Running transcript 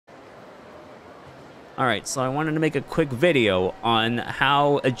Alright, so I wanted to make a quick video on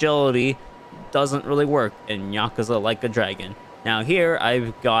how agility doesn't really work in Yakuza Like a Dragon. Now here,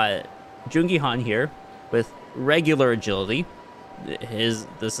 I've got Jungi Han here with regular agility.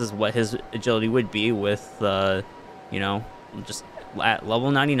 This is what his agility would be with, you know, just at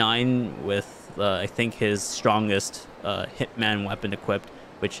level 99 with, I think, his strongest Hitman weapon equipped,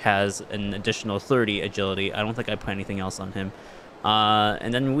 which has an additional 30 agility. I don't think I put anything else on him.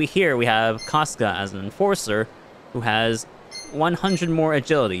 And then we have Kasuga as an enforcer, who has 100 more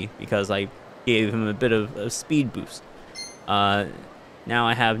agility because I gave him a bit of a speed boost. Now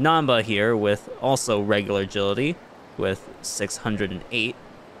I have Namba here with also regular agility with 608.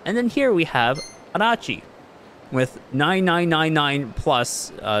 And then here we have Adachi with 9999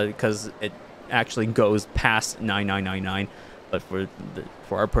 plus, because it actually goes past 9999, but for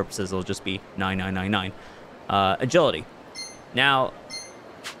our purposes it'll just be 9999 agility. Now,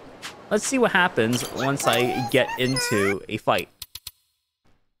 let's see what happens once I get into a fight.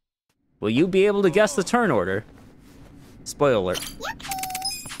 Will you be able to guess the turn order? Spoiler alert.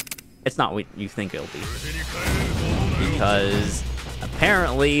 It's not what you think it'll be. Because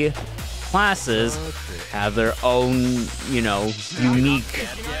apparently classes have their own, you know, unique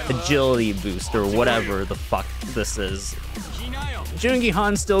agility boost or whatever the fuck this is. Jungi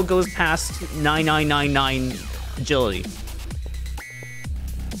Han still goes past 9999 agility.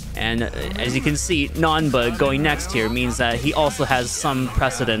 And as you can see, Nanba going next here means that he also has some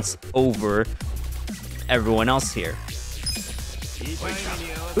precedence over everyone else here.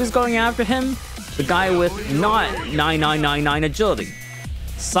 Who's going after him? The guy with not 9999 agility.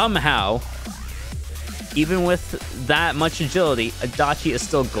 Somehow, even with that much agility, Adachi is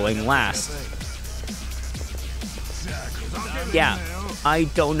still going last. Yeah, I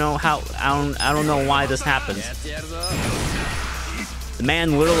don't know how, I don't know why this happens. The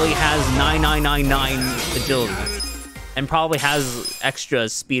man literally has 9999 agility and probably has extra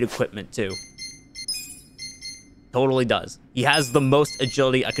speed equipment too. Totally does. He has the most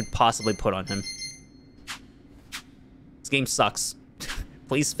agility I could possibly put on him. This game sucks.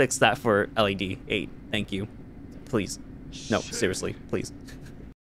 Please fix that for LED 8. Thank you. Please. No, seriously, please.